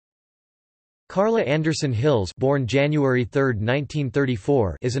Carla Anderson Hills, born January 3,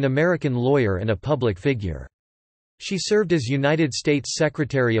 1934, is an American lawyer and a public figure. She served as United States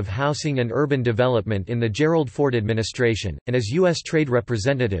Secretary of Housing and Urban Development in the Gerald Ford administration, and as U.S. Trade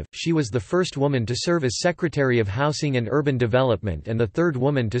Representative, she was the first woman to serve as Secretary of Housing and Urban Development and the third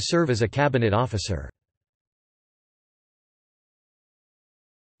woman to serve as a cabinet officer.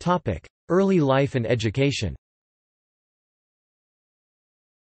 Early life and education.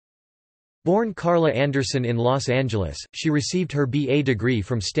 Born Carla Anderson in Los Angeles, she received her B.A. degree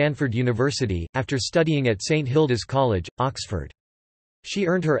from Stanford University, after studying at St. Hilda's College, Oxford. She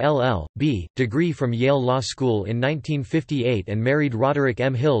earned her LL.B. degree from Yale Law School in 1958 and married Roderick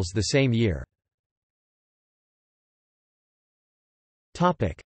M. Hills the same year.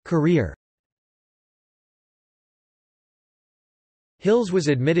 Career. Hills was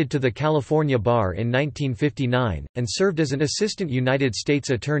admitted to the California Bar in 1959, and served as an assistant United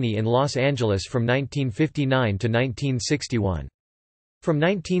States attorney in Los Angeles from 1959 to 1961. From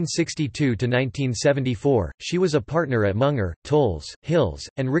 1962 to 1974, she was a partner at Munger, Tolles, Hills,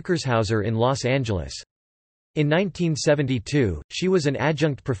 and Rickershauser in Los Angeles. In 1972, she was an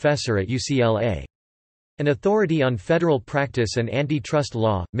adjunct professor at UCLA. An authority on federal practice and antitrust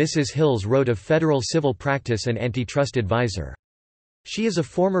law, Mrs. Hills wrote of Federal Civil Practice and Antitrust Advisor. She is a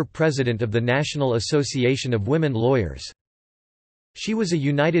former president of the National Association of Women Lawyers. She was a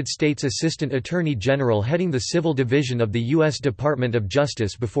United States Assistant Attorney General heading the Civil Division of the U.S. Department of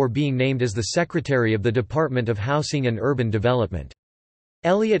Justice before being named as the Secretary of the Department of Housing and Urban Development.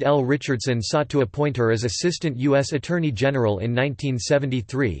 Elliot L. Richardson sought to appoint her as Assistant U.S. Attorney General in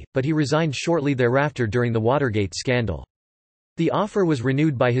 1973, but he resigned shortly thereafter during the Watergate scandal. The offer was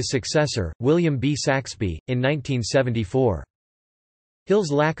renewed by his successor, William B. Saxby, in 1974.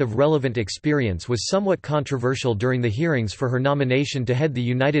 Hill's lack of relevant experience was somewhat controversial during the hearings for her nomination to head the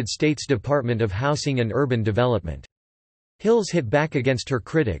United States Department of Housing and Urban Development. Hills hit back against her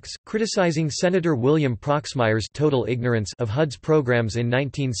critics, criticizing Senator William Proxmire's total ignorance of HUD's programs in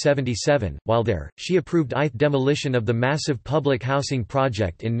 1977. While there, she approved ITH demolition of the massive public housing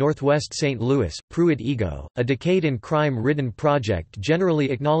project in northwest St. Louis, Pruitt-Ego, a decayed and crime-ridden project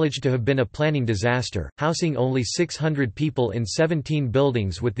generally acknowledged to have been a planning disaster, housing only 600 people in 17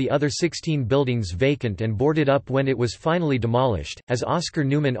 buildings with the other 16 buildings vacant and boarded up when it was finally demolished. As Oscar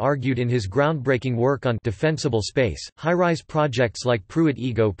Newman argued in his groundbreaking work on defensible space, high-rise projects like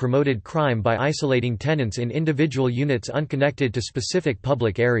Pruitt-Ego promoted crime by isolating tenants in individual units unconnected to specific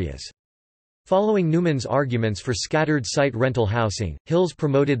public areas. Following Newman's arguments for scattered site rental housing, Hills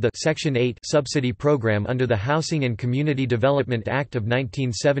promoted the Section 8 subsidy program under the Housing and Community Development Act of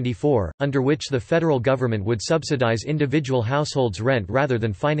 1974, under which the federal government would subsidize individual households' rent rather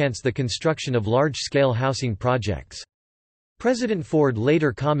than finance the construction of large-scale housing projects. President Ford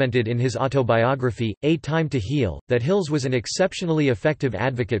later commented in his autobiography, A Time to Heal, that Hills was an exceptionally effective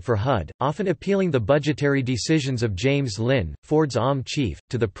advocate for HUD, often appealing the budgetary decisions of James Lynn, Ford's OM chief,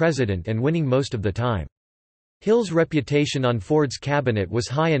 to the president and winning most of the time. Hill's reputation on Ford's cabinet was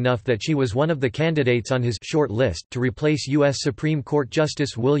high enough that she was one of the candidates on his short list to replace U.S. Supreme Court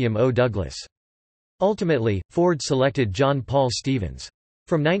Justice William O. Douglas. Ultimately, Ford selected John Paul Stevens.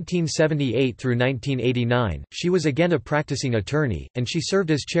 From 1978 through 1989, she was again a practicing attorney, and she served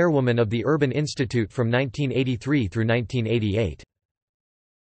as chairwoman of the Urban Institute from 1983 through 1988.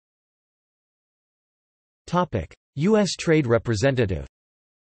 U.S. Trade Representative.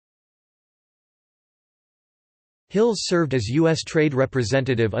 Hills served as U.S. Trade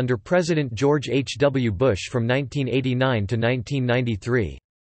Representative under President George H. W. Bush from 1989 to 1993.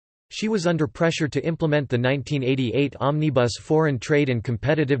 She was under pressure to implement the 1988 Omnibus Foreign Trade and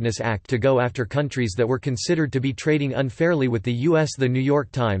Competitiveness Act to go after countries that were considered to be trading unfairly with the U.S. The New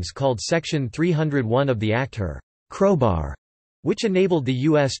York Times called Section 301 of the act her crowbar, which enabled the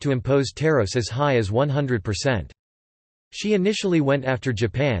U.S. to impose tariffs as high as 100%. She initially went after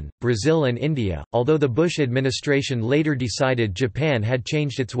Japan, Brazil and India, although the Bush administration later decided Japan had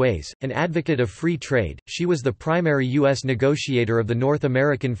changed its ways. An advocate of free trade, she was the primary U.S. negotiator of the North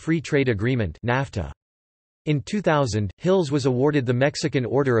American Free Trade Agreement (NAFTA). In 2000, Hills was awarded the Mexican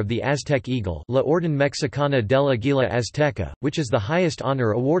Order of the Aztec Eagle, La Orden Mexicana del Águila Azteca, which is the highest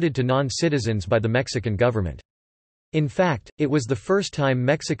honor awarded to non-citizens by the Mexican government. In fact, it was the first time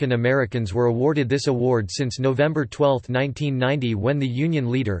Mexican Americans were awarded this award since November 12, 1990, when the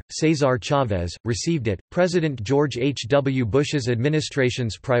Union leader, Cesar Chavez, received it. President George H. W. Bush's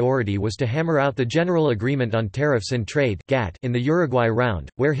administration's priority was to hammer out the General Agreement on Tariffs and Trade (GATT) in the Uruguay round,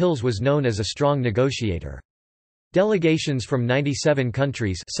 where Hills was known as a strong negotiator. Delegations from 97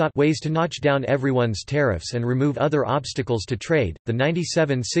 countries sought ways to notch down everyone's tariffs and remove other obstacles to trade. The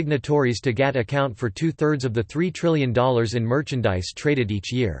 97 signatories to GATT account for 2/3 of the $3 trillion in merchandise traded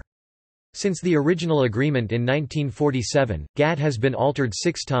each year. Since the original agreement in 1947, GATT has been altered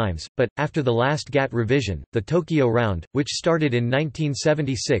 6 times, but, after the last GATT revision, the Tokyo Round, which started in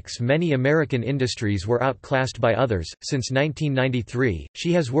 1976, many American industries were outclassed by others. Since 1993,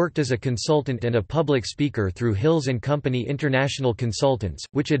 she has worked as a consultant and a public speaker through Hills & Company International Consultants,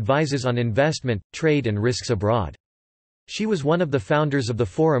 which advises on investment, trade and risks abroad. She was one of the founders of the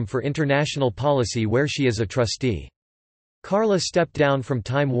Forum for International Policy where she is a trustee. Carla stepped down from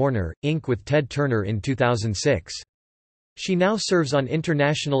Time Warner, Inc. with Ted Turner in 2006. She now serves on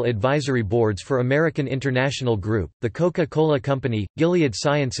international advisory boards for American International Group, the Coca-Cola Company, Gilead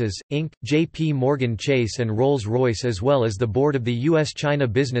Sciences, Inc., J.P. Morgan Chase and Rolls-Royce, as well as the board of the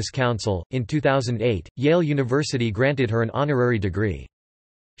U.S.-China Business Council. In 2008, Yale University granted her an honorary degree.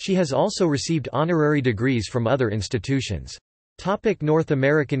 She has also received honorary degrees from other institutions. North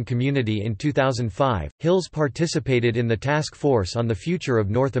American community. In 2005, Hills participated in the Task Force on the Future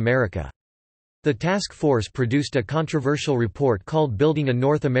of North America. The task force produced a controversial report called Building a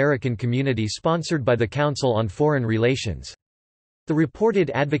North American Community, sponsored by the Council on Foreign Relations. The report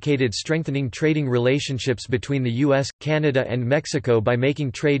advocated strengthening trading relationships between the U.S., Canada and Mexico by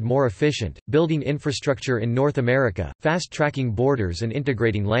making trade more efficient, building infrastructure in North America, fast-tracking borders and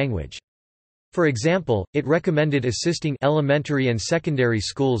integrating language. For example, it recommended assisting elementary and secondary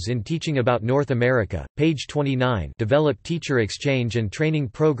schools in teaching about North America. Page 29. Develop teacher exchange and training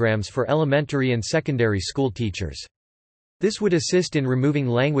programs for elementary and secondary school teachers. This would assist in removing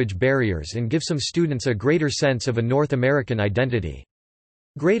language barriers and give some students a greater sense of a North American identity.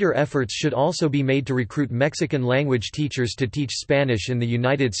 Greater efforts should also be made to recruit Mexican language teachers to teach Spanish in the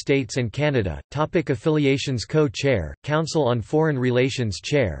United States and Canada. Affiliations Co-Chair, Council on Foreign Relations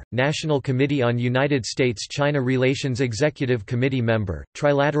Chair, National Committee on United States-China Relations Executive Committee Member,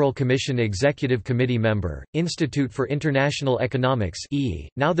 Trilateral Commission Executive Committee Member, Institute for International Economics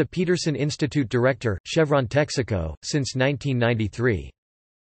now the Peterson Institute Director, Chevron Texaco, since 1993.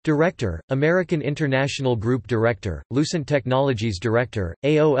 Director, American International Group Director, Lucent Technologies Director,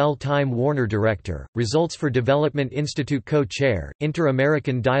 AOL Time Warner Director, Results for Development Institute Co-Chair,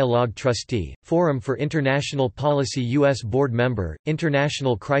 Inter-American Dialogue Trustee, Forum for International Policy U.S. Board Member,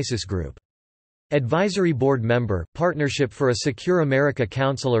 International Crisis Group. Advisory Board Member, Partnership for a Secure America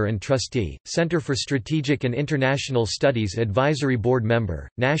Counselor and Trustee, Center for Strategic and International Studies Advisory Board Member,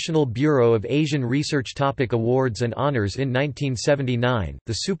 National Bureau of Asian Research. Awards and honors. In 1979,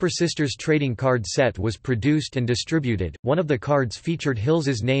 the Super Sisters trading card set was produced and distributed. One of the cards featured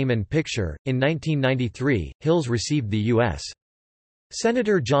Hills's name and picture. In 1993, Hills received the U.S.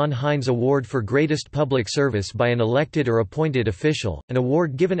 Senator John Heinz Award for Greatest Public Service by an elected or appointed official, an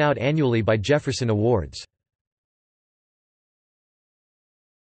award given out annually by Jefferson Awards.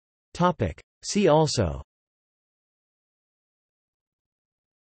 See also: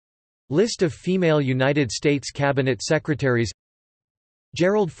 List of female United States Cabinet Secretaries,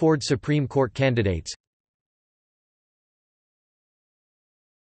 Gerald Ford Supreme Court candidates.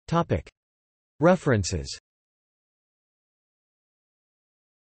 References.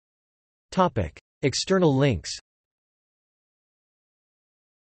 External links.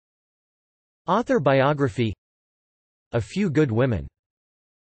 Author biography. A Few Good Women.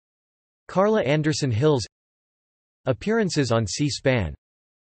 Carla Anderson Hills. Appearances on C-SPAN.